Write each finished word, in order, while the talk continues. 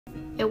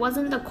It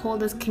wasn't the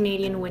coldest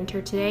Canadian winter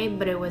today,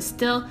 but it was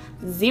still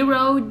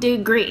 0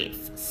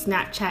 degrees,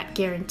 Snapchat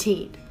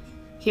guaranteed.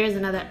 Here's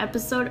another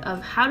episode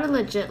of how to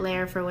legit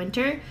layer for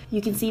winter.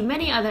 You can see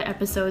many other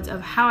episodes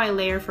of how I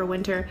layer for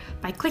winter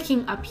by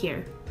clicking up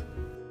here.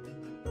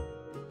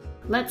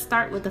 Let's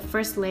start with the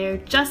first layer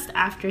just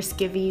after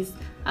skivvies.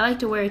 I like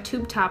to wear a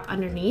tube top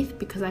underneath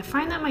because I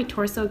find that my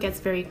torso gets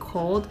very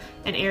cold,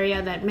 an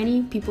area that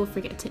many people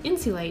forget to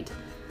insulate.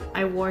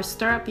 I wore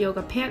stirrup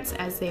yoga pants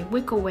as they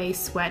wick away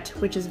sweat,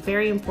 which is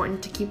very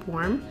important to keep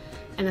warm,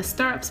 and the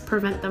stirrups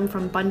prevent them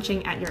from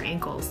bunching at your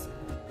ankles.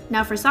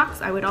 Now for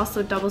socks, I would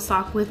also double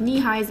sock with knee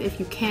highs if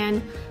you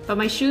can, but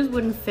my shoes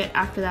wouldn't fit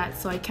after that,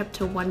 so I kept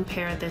to one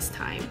pair this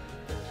time.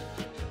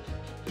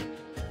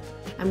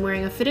 I'm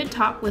wearing a fitted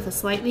top with a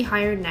slightly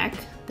higher neck.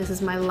 This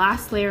is my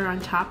last layer on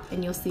top,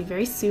 and you'll see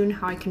very soon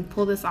how I can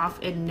pull this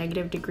off in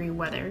 -degree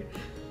weather.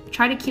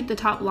 Try to keep the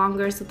top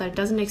longer so that it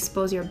doesn't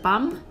expose your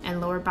bum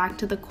and lower back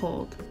to the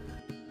cold.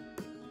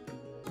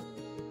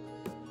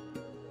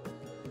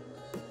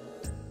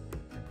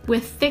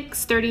 With thick,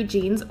 sturdy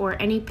jeans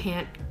or any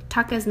pant,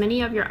 tuck as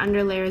many of your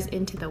underlayers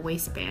into the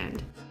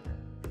waistband.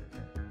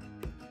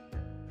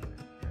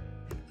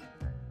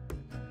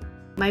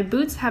 My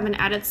boots have an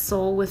added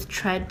sole with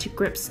tread to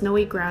grip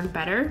snowy ground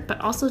better, but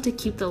also to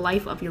keep the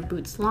life of your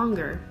boots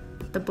longer.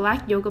 The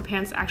black yoga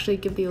pants actually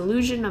give the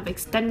illusion of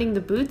extending the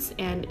boots,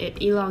 and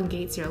it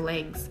elongates your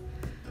legs.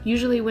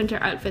 Usually winter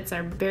outfits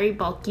are very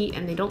bulky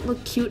and they don't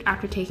look cute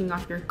after taking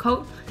off your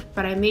coat,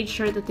 but I made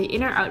sure that the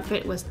inner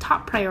outfit was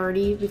top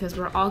priority because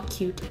we're all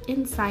cute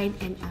inside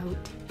and out.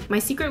 My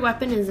secret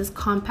weapon is this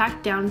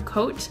compact down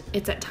coat.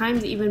 It's at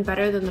times even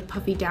better than the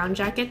puffy down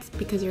jackets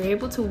because you're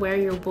able to wear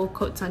your wool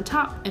coats on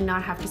top and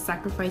not have to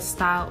sacrifice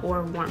style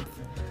or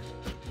warmth.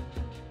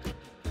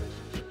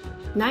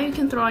 Now you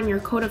can throw on your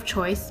coat of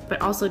choice,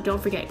 but also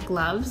don't forget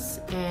gloves,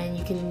 and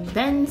you can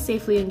then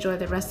safely enjoy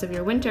the rest of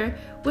your winter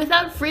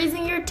without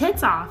freezing your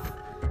tits off.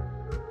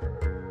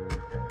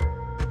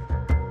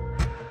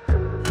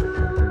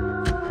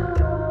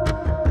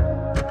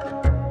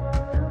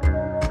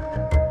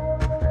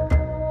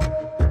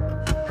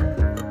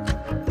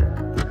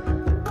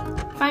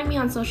 Find me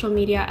on social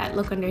media at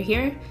Look Under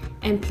Here,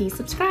 and please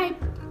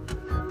subscribe.